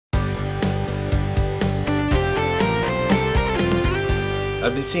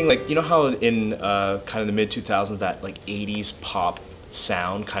I've been seeing, like, you know how in kind of the mid 2000s that like 80s pop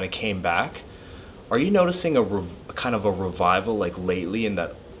sound kind of came back. Are you noticing a kind of a revival like lately in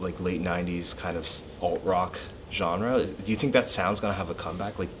that like late 90s kind of alt rock genre? Do you think that sound's gonna have a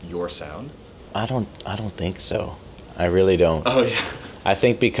comeback, like your sound? I don't think so. I really don't. Oh yeah. I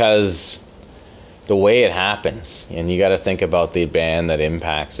think because the way it happens, and you got to think about the band that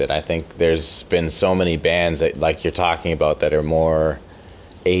impacts it. I think there's been so many bands that, like you're talking about, that are more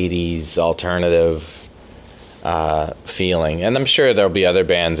 80s alternative feeling, and I'm sure there'll be other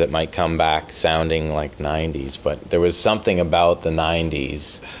bands that might come back sounding like 90s, but there was something about the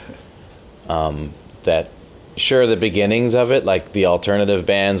 90s that, sure, the beginnings of it, like the alternative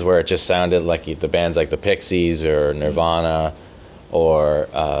bands where it just sounded like the bands like the Pixies or Nirvana or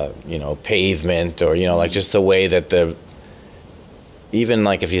you know, Pavement, or, you know, like just the way that even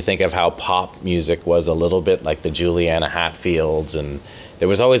like if you think of how pop music was a little bit like the Juliana Hatfields, and there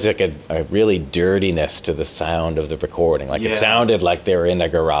was always like a really dirtiness to the sound of the recording. Like it sounded like they were in a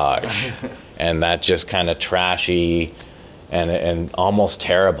garage and that just kind of trashy and almost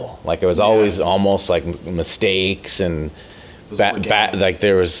terrible. Like it was always almost like mistakes and like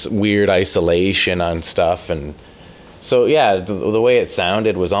there was weird isolation on stuff. And so, yeah, the way it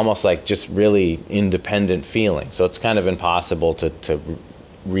sounded was almost like just really independent feeling. So it's kind of impossible to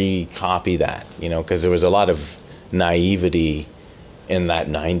recopy that, you know, because there was a lot of naivety in that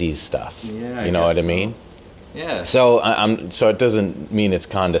 90s stuff. Yeah, you know what I mean? Yeah. So so it doesn't mean it's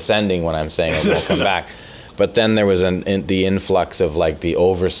condescending when I'm saying it won't come back. But then there was the influx of like the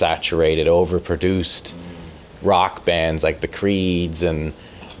oversaturated, overproduced rock bands like the Creeds and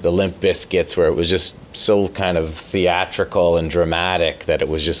the Limp Bizkits, where it was just so kind of theatrical and dramatic that it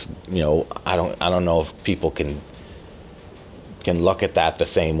was just, you know, I don't know if people can look at that the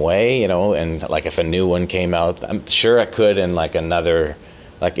same way, you know. And like if a new one came out, I'm sure it could in like another,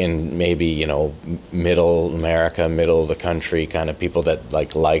 like in maybe, you know, middle America, middle of the country kind of people that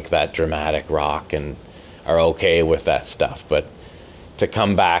like that dramatic rock and are okay with that stuff. But to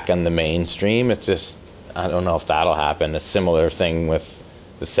come back on the mainstream, it's just, I don't know if that'll happen. A similar thing with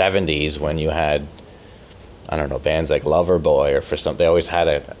the 70s when you had, I don't know, bands like Loverboy, or for some, they always had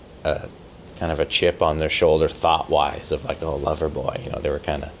a kind of a chip on their shoulder thought-wise of like, oh, Loverboy, you know, they were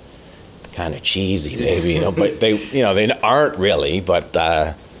kind of cheesy maybe, you know, but they, you know, they aren't really, but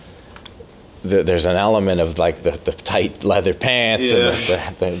there's an element of like the tight leather pants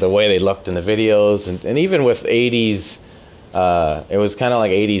and the way they looked in the videos, and even with 80s, it was kind of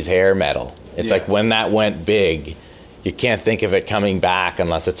like 80s hair metal. It's like when that went big, you can't think of it coming back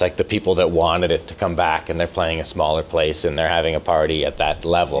unless it's like the people that wanted it to come back and they're playing a smaller place and they're having a party at that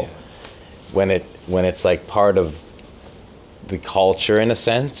level. When it's like part of the culture in a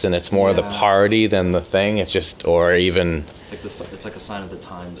sense, and it's more the party than the thing, it's just, or even it's like a sign of the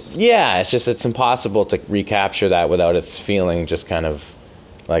times. Yeah, it's impossible to recapture that without its feeling just kind of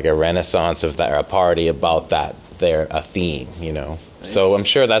like a renaissance of that, or a party about that, a theme, you know. So I'm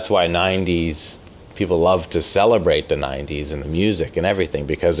sure that's why 90s people love to celebrate the 90s and the music and everything,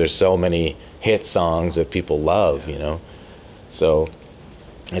 because there's so many hit songs that people love, you know. So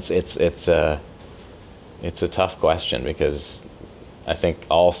it's a tough question, because I think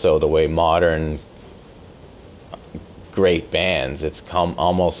also the way modern great bands, it's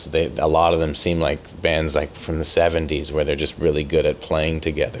almost, a lot of them seem like bands like from the 70s where they're just really good at playing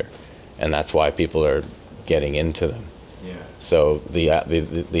together, and that's why people are getting into them. Yeah. So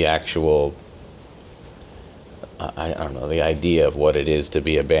the actual, I don't know, the idea of what it is to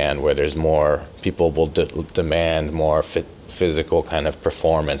be a band where there's more, people will demand more physical kind of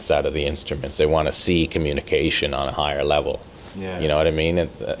performance out of the instruments. They want to see communication on a higher level. Yeah. You know what I mean?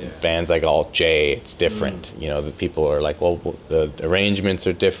 Bands like Alt J, it's different. You know, the people are like, well, the arrangements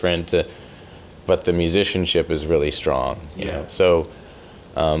are different, but the musicianship is really strong. You know? So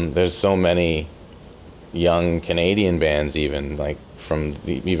there's so many young Canadian bands, even like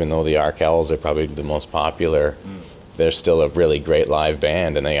even though the Arkells are probably the most popular, they're still a really great live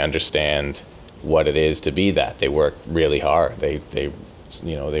band, and they understand what it is to be that. They work really hard. They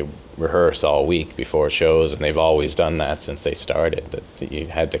you know, they rehearse all week before shows, and they've always done that since they started. That you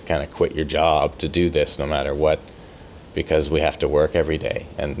had to kind of quit your job to do this no matter what, because we have to work every day.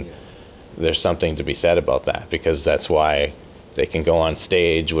 And there's something to be said about that, because that's why they can go on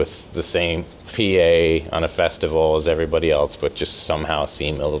stage with the same PA on a festival as everybody else, but just somehow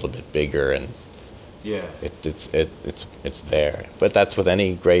seem a little bit bigger, and it's there. But that's with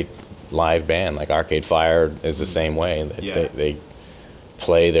any great live band. Like Arcade Fire is the same way. They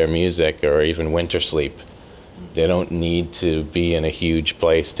play their music, or even Winter Sleep. They don't need to be in a huge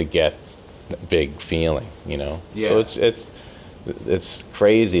place to get big feeling, you know. So it's it's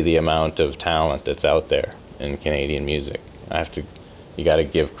crazy the amount of talent that's out there in Canadian music. You got to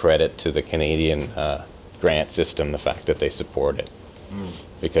give credit to the Canadian grant system, the fact that they support it,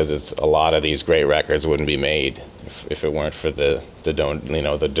 because it's a lot of these great records wouldn't be made if it weren't for the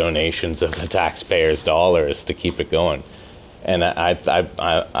donations of the taxpayers' dollars to keep it going. And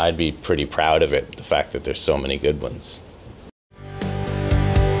I'd be pretty proud of it, the fact that there's so many good ones.